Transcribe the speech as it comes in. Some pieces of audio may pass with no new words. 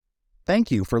Thank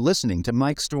you for listening to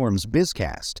Mike Storm's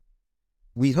Bizcast.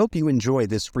 We hope you enjoy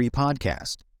this free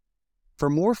podcast. For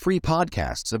more free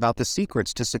podcasts about the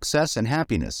secrets to success and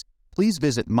happiness, please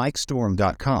visit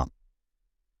mikestorm.com.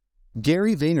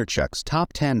 Gary Vaynerchuk's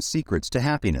Top 10 Secrets to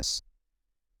Happiness.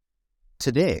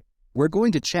 Today, we're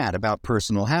going to chat about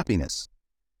personal happiness.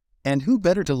 And who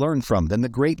better to learn from than the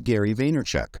great Gary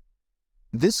Vaynerchuk?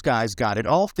 This guy's got it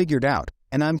all figured out,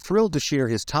 and I'm thrilled to share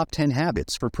his top 10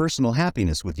 habits for personal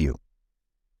happiness with you.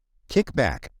 Kick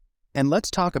back, and let's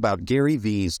talk about Gary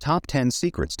V's top 10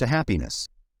 secrets to happiness.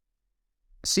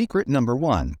 Secret number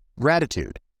 1,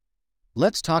 gratitude.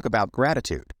 Let's talk about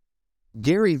gratitude.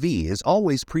 Gary V is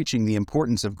always preaching the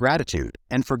importance of gratitude,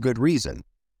 and for good reason.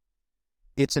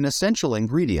 It's an essential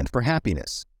ingredient for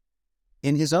happiness.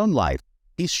 In his own life,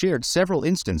 he's shared several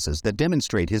instances that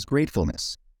demonstrate his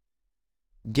gratefulness.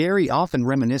 Gary often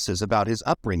reminisces about his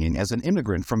upbringing as an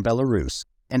immigrant from Belarus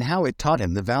and how it taught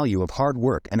him the value of hard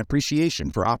work and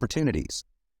appreciation for opportunities.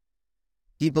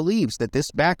 He believes that this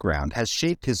background has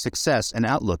shaped his success and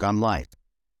outlook on life.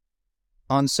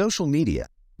 On social media,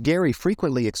 Gary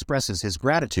frequently expresses his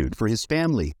gratitude for his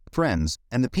family, friends,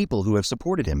 and the people who have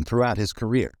supported him throughout his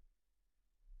career.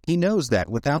 He knows that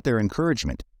without their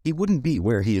encouragement, he wouldn't be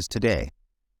where he is today.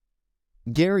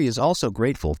 Gary is also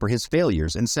grateful for his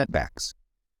failures and setbacks.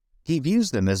 He views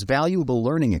them as valuable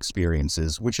learning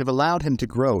experiences which have allowed him to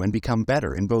grow and become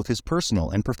better in both his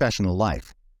personal and professional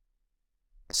life.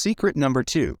 Secret number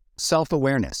 2,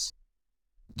 self-awareness.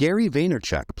 Gary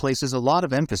Vaynerchuk places a lot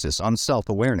of emphasis on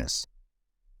self-awareness.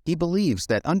 He believes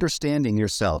that understanding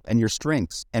yourself and your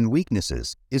strengths and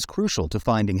weaknesses is crucial to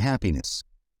finding happiness.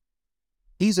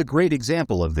 He's a great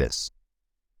example of this.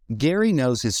 Gary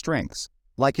knows his strengths,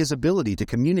 like his ability to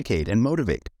communicate and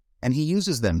motivate, and he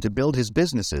uses them to build his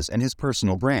businesses and his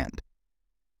personal brand.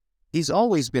 He's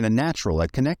always been a natural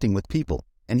at connecting with people,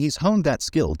 and he's honed that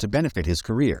skill to benefit his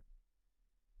career.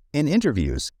 In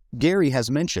interviews, Gary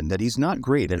has mentioned that he's not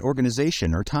great at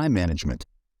organization or time management.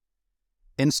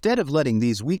 Instead of letting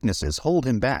these weaknesses hold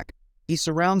him back, he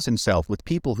surrounds himself with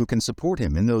people who can support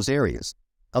him in those areas,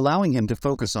 allowing him to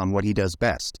focus on what he does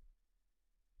best.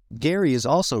 Gary is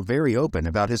also very open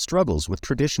about his struggles with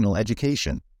traditional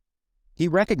education. He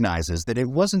recognizes that it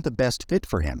wasn't the best fit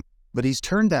for him, but he's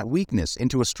turned that weakness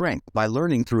into a strength by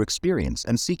learning through experience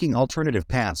and seeking alternative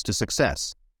paths to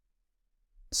success.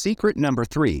 Secret number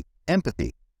 3,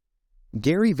 empathy.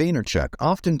 Gary Vaynerchuk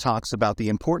often talks about the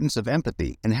importance of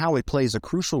empathy and how it plays a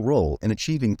crucial role in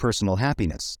achieving personal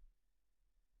happiness.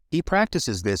 He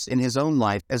practices this in his own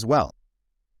life as well.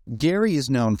 Gary is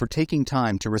known for taking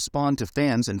time to respond to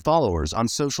fans and followers on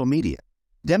social media,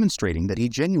 demonstrating that he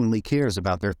genuinely cares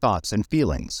about their thoughts and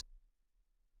feelings.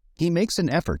 He makes an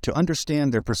effort to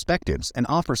understand their perspectives and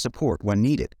offer support when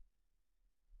needed.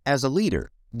 As a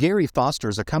leader, Gary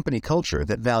fosters a company culture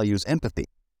that values empathy.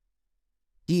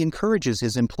 He encourages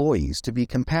his employees to be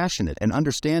compassionate and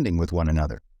understanding with one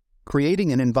another,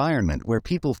 creating an environment where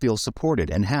people feel supported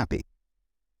and happy.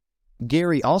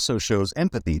 Gary also shows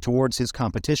empathy towards his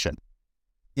competition.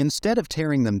 Instead of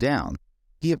tearing them down,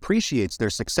 he appreciates their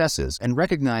successes and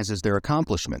recognizes their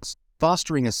accomplishments,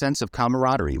 fostering a sense of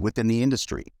camaraderie within the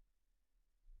industry.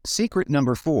 Secret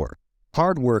number 4,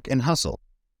 hard work and hustle.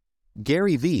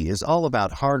 Gary V is all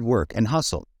about hard work and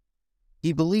hustle.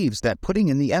 He believes that putting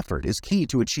in the effort is key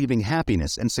to achieving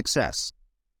happiness and success.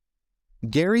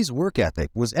 Gary's work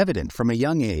ethic was evident from a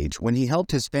young age when he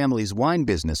helped his family's wine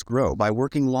business grow by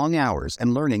working long hours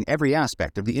and learning every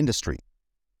aspect of the industry.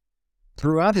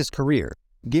 Throughout his career,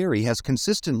 Gary has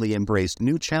consistently embraced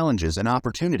new challenges and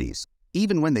opportunities,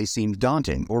 even when they seemed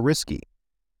daunting or risky.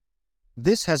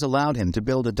 This has allowed him to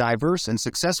build a diverse and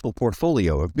successful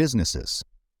portfolio of businesses.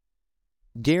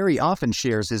 Gary often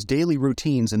shares his daily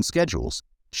routines and schedules,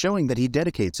 showing that he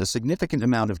dedicates a significant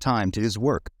amount of time to his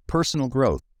work, personal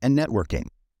growth, and networking.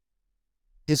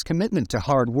 His commitment to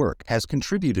hard work has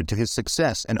contributed to his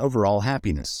success and overall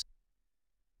happiness.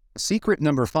 Secret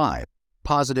number 5,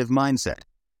 positive mindset.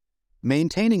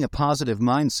 Maintaining a positive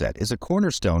mindset is a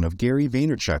cornerstone of Gary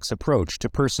Vaynerchuk's approach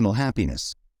to personal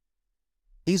happiness.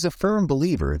 He's a firm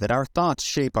believer that our thoughts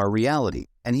shape our reality,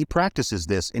 and he practices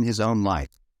this in his own life.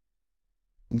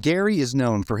 Gary is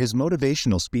known for his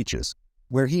motivational speeches,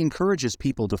 where he encourages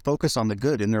people to focus on the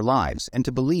good in their lives and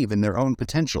to believe in their own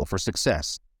potential for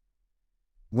success.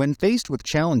 When faced with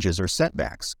challenges or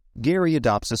setbacks, Gary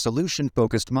adopts a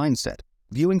solution-focused mindset,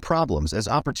 viewing problems as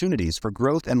opportunities for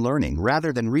growth and learning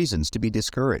rather than reasons to be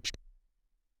discouraged.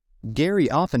 Gary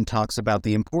often talks about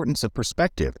the importance of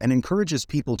perspective and encourages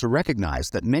people to recognize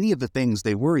that many of the things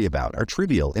they worry about are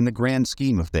trivial in the grand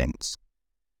scheme of things.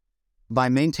 By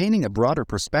maintaining a broader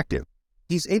perspective,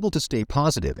 He's able to stay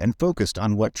positive and focused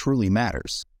on what truly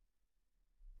matters.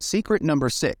 Secret number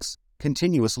 6.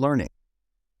 Continuous learning.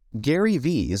 Gary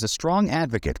V is a strong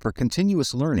advocate for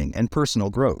continuous learning and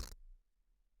personal growth.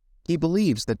 He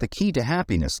believes that the key to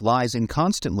happiness lies in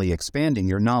constantly expanding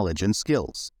your knowledge and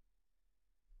skills.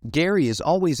 Gary is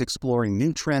always exploring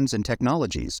new trends and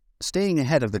technologies, staying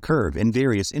ahead of the curve in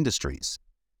various industries.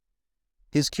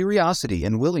 His curiosity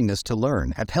and willingness to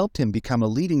learn have helped him become a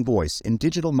leading voice in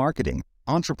digital marketing,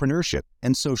 entrepreneurship,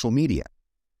 and social media.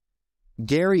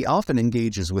 Gary often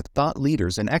engages with thought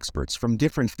leaders and experts from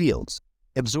different fields,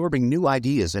 absorbing new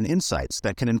ideas and insights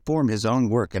that can inform his own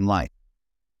work and life.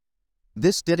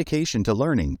 This dedication to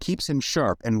learning keeps him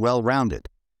sharp and well-rounded.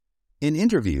 In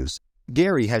interviews,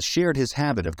 Gary has shared his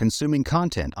habit of consuming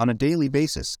content on a daily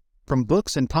basis, from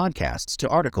books and podcasts to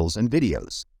articles and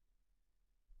videos.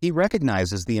 He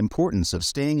recognizes the importance of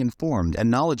staying informed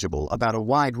and knowledgeable about a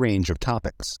wide range of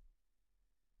topics.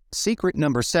 Secret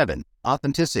number 7.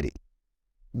 Authenticity.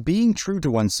 Being true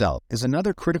to oneself is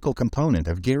another critical component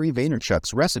of Gary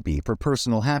Vaynerchuk's recipe for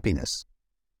personal happiness.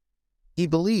 He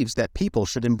believes that people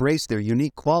should embrace their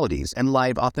unique qualities and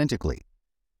live authentically.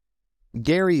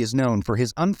 Gary is known for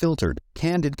his unfiltered,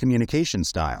 candid communication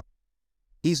style.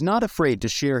 He's not afraid to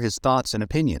share his thoughts and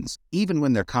opinions, even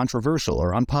when they're controversial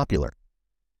or unpopular.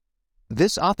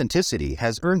 This authenticity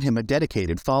has earned him a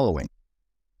dedicated following.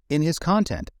 In his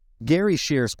content, Gary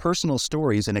shares personal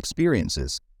stories and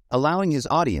experiences, allowing his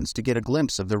audience to get a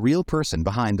glimpse of the real person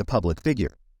behind the public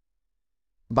figure.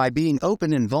 By being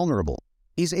open and vulnerable,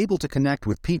 he's able to connect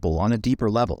with people on a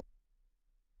deeper level.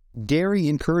 Gary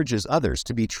encourages others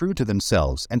to be true to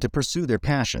themselves and to pursue their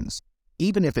passions,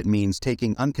 even if it means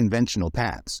taking unconventional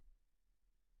paths.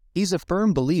 He's a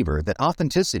firm believer that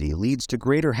authenticity leads to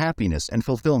greater happiness and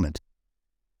fulfillment.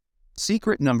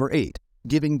 Secret number 8.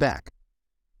 Giving back.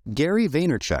 Gary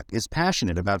Vaynerchuk is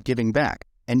passionate about giving back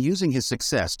and using his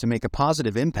success to make a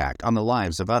positive impact on the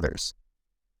lives of others.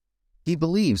 He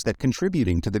believes that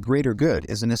contributing to the greater good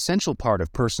is an essential part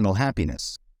of personal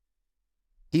happiness.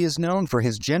 He is known for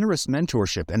his generous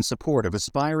mentorship and support of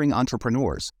aspiring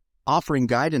entrepreneurs, offering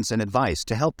guidance and advice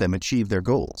to help them achieve their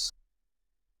goals.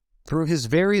 Through his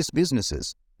various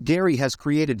businesses, Gary has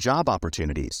created job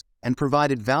opportunities and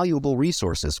provided valuable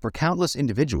resources for countless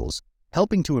individuals,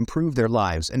 helping to improve their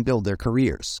lives and build their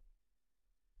careers.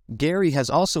 Gary has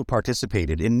also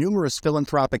participated in numerous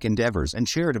philanthropic endeavors and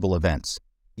charitable events,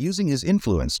 using his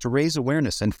influence to raise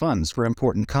awareness and funds for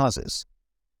important causes.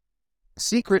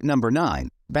 Secret number 9.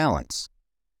 Balance.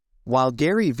 While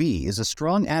Gary V is a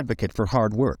strong advocate for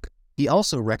hard work, he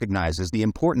also recognizes the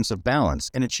importance of balance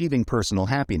in achieving personal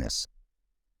happiness.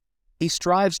 He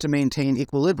strives to maintain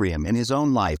equilibrium in his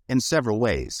own life in several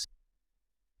ways.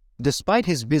 Despite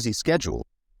his busy schedule,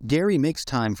 Gary makes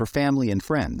time for family and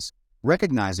friends,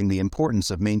 recognizing the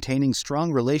importance of maintaining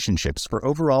strong relationships for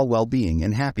overall well-being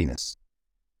and happiness.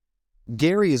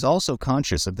 Gary is also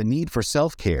conscious of the need for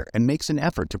self-care and makes an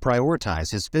effort to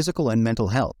prioritize his physical and mental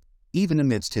health, even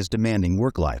amidst his demanding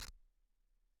work life.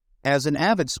 As an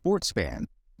avid sports fan,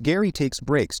 Gary takes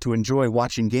breaks to enjoy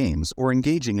watching games or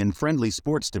engaging in friendly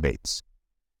sports debates.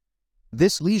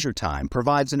 This leisure time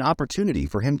provides an opportunity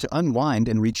for him to unwind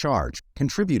and recharge,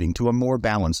 contributing to a more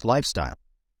balanced lifestyle.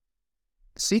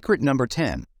 Secret number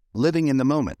 10. Living in the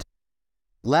moment.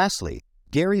 Lastly,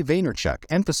 Gary Vaynerchuk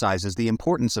emphasizes the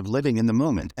importance of living in the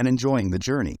moment and enjoying the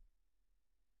journey.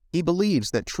 He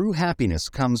believes that true happiness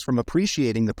comes from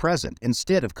appreciating the present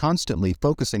instead of constantly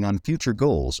focusing on future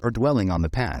goals or dwelling on the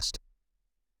past.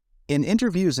 In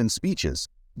interviews and speeches,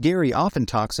 Gary often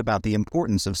talks about the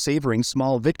importance of savoring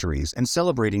small victories and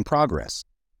celebrating progress,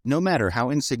 no matter how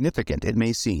insignificant it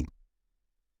may seem.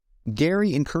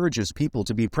 Gary encourages people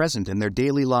to be present in their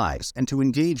daily lives and to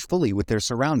engage fully with their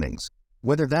surroundings,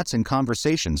 whether that's in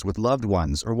conversations with loved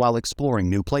ones or while exploring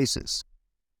new places.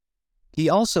 He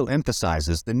also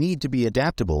emphasizes the need to be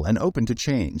adaptable and open to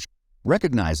change,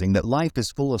 recognizing that life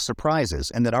is full of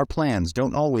surprises and that our plans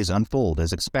don't always unfold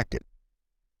as expected.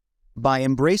 By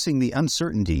embracing the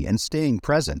uncertainty and staying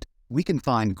present, we can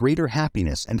find greater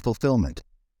happiness and fulfillment.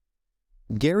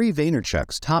 Gary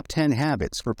Vaynerchuk's top 10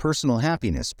 habits for personal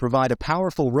happiness provide a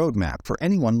powerful roadmap for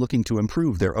anyone looking to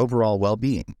improve their overall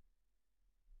well-being.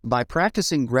 By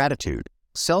practicing gratitude,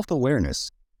 self-awareness,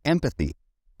 empathy,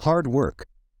 hard work,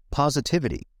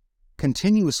 positivity,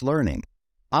 continuous learning,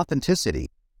 authenticity,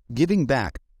 giving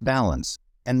back, balance,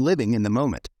 and living in the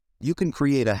moment, you can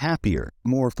create a happier,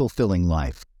 more fulfilling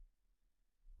life.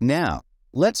 Now,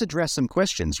 let's address some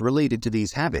questions related to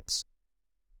these habits.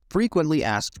 Frequently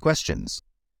asked questions.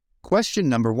 Question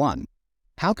number 1.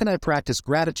 How can I practice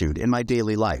gratitude in my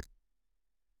daily life?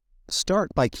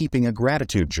 Start by keeping a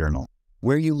gratitude journal,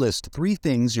 where you list 3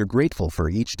 things you're grateful for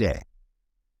each day.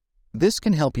 This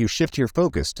can help you shift your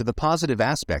focus to the positive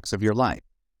aspects of your life.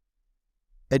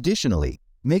 Additionally,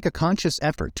 make a conscious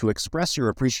effort to express your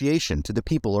appreciation to the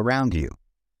people around you.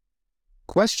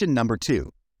 Question number 2.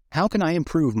 How can I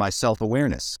improve my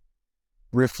self-awareness?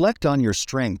 Reflect on your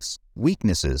strengths,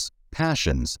 weaknesses,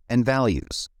 passions, and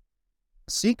values.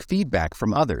 Seek feedback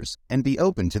from others and be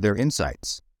open to their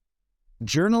insights.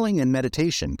 Journaling and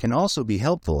meditation can also be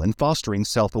helpful in fostering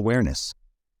self-awareness.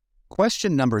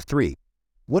 Question number 3.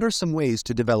 What are some ways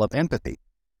to develop empathy?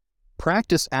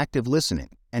 Practice active listening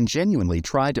and genuinely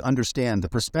try to understand the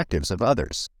perspectives of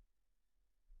others.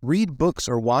 Read books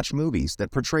or watch movies that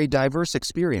portray diverse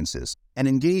experiences and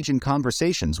engage in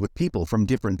conversations with people from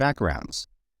different backgrounds.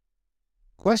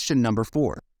 Question number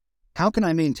 4. How can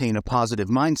I maintain a positive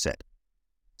mindset?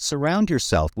 Surround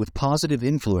yourself with positive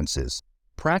influences,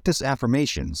 practice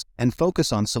affirmations, and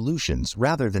focus on solutions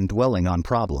rather than dwelling on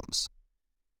problems.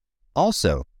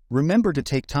 Also, remember to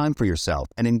take time for yourself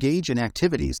and engage in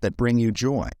activities that bring you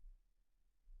joy.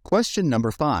 Question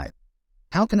number 5.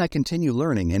 How can I continue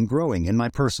learning and growing in my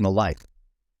personal life?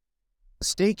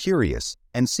 Stay curious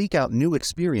and seek out new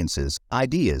experiences,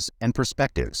 ideas, and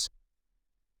perspectives.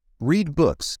 Read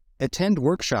books, attend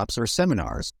workshops or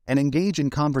seminars, and engage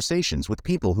in conversations with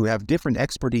people who have different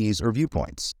expertise or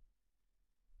viewpoints.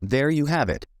 There you have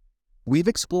it. We've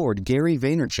explored Gary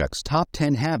Vaynerchuk's top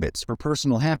 10 habits for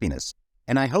personal happiness,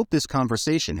 and I hope this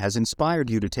conversation has inspired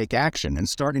you to take action and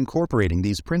start incorporating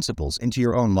these principles into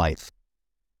your own life.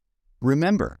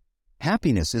 Remember,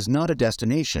 happiness is not a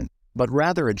destination, but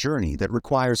rather a journey that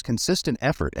requires consistent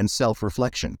effort and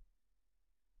self-reflection.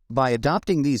 By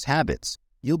adopting these habits,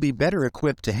 you'll be better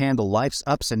equipped to handle life's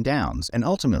ups and downs and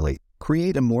ultimately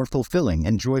create a more fulfilling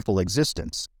and joyful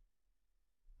existence.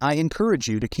 I encourage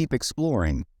you to keep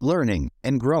exploring, learning,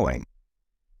 and growing.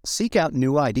 Seek out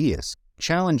new ideas,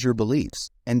 challenge your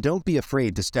beliefs, and don't be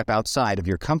afraid to step outside of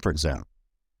your comfort zone.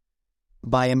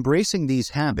 By embracing these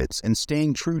habits and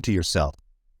staying true to yourself,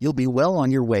 you'll be well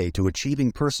on your way to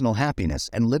achieving personal happiness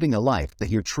and living a life that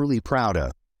you're truly proud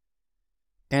of.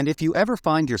 And if you ever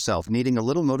find yourself needing a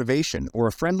little motivation or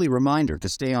a friendly reminder to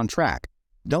stay on track,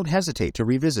 don't hesitate to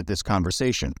revisit this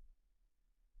conversation.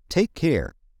 Take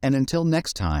care, and until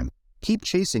next time, keep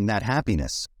chasing that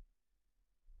happiness.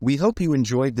 We hope you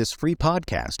enjoyed this free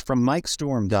podcast from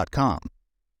MikeStorm.com.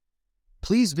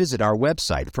 Please visit our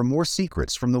website for more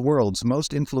secrets from the world's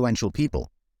most influential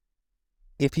people.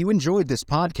 If you enjoyed this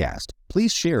podcast,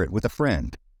 please share it with a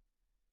friend